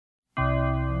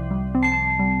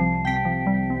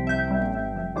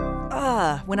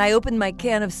When I opened my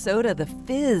can of soda, the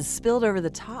fizz spilled over the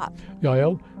top.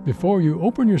 Yael, before you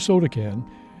open your soda can,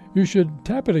 you should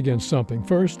tap it against something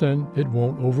first, and it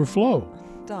won't overflow.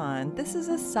 Don, this is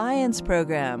a science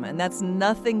program, and that's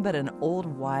nothing but an old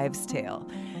wives' tale.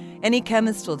 Any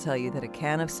chemist will tell you that a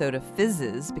can of soda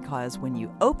fizzes because when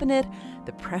you open it,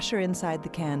 the pressure inside the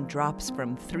can drops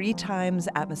from 3 times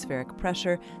atmospheric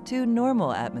pressure to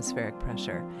normal atmospheric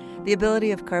pressure. The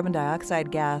ability of carbon dioxide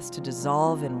gas to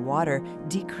dissolve in water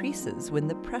decreases when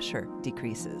the pressure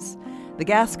decreases. The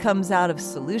gas comes out of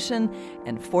solution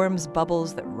and forms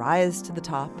bubbles that rise to the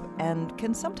top and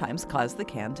can sometimes cause the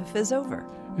can to fizz over.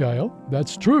 Yael,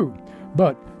 that's true.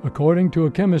 But according to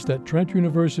a chemist at Trent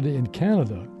University in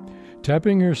Canada,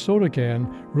 tapping your soda can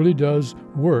really does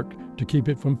work to keep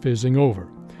it from fizzing over.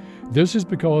 This is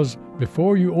because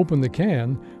before you open the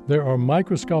can, there are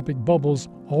microscopic bubbles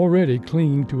already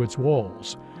clinging to its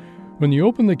walls. When you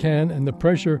open the can and the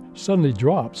pressure suddenly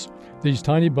drops, these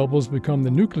tiny bubbles become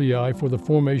the nuclei for the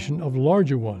formation of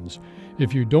larger ones.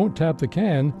 If you don't tap the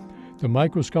can, the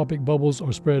microscopic bubbles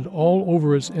are spread all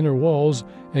over its inner walls,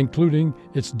 including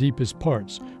its deepest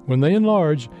parts. When they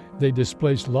enlarge, they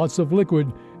displace lots of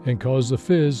liquid and cause the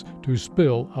fizz to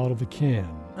spill out of the can.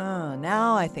 Oh,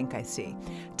 now I think I see.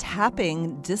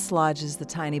 Tapping dislodges the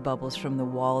tiny bubbles from the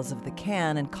walls of the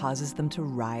can and causes them to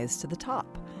rise to the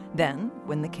top. Then,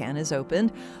 when the can is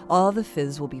opened, all the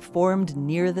fizz will be formed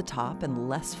near the top and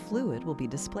less fluid will be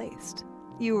displaced.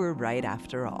 You were right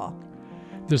after all.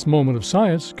 This moment of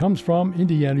science comes from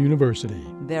Indiana University.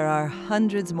 There are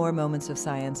hundreds more moments of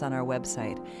science on our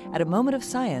website at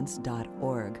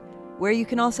amomentofscience.org, where you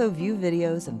can also view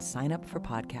videos and sign up for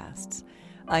podcasts.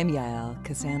 I'm Yael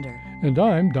Cassander. And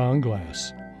I'm Don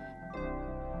Glass.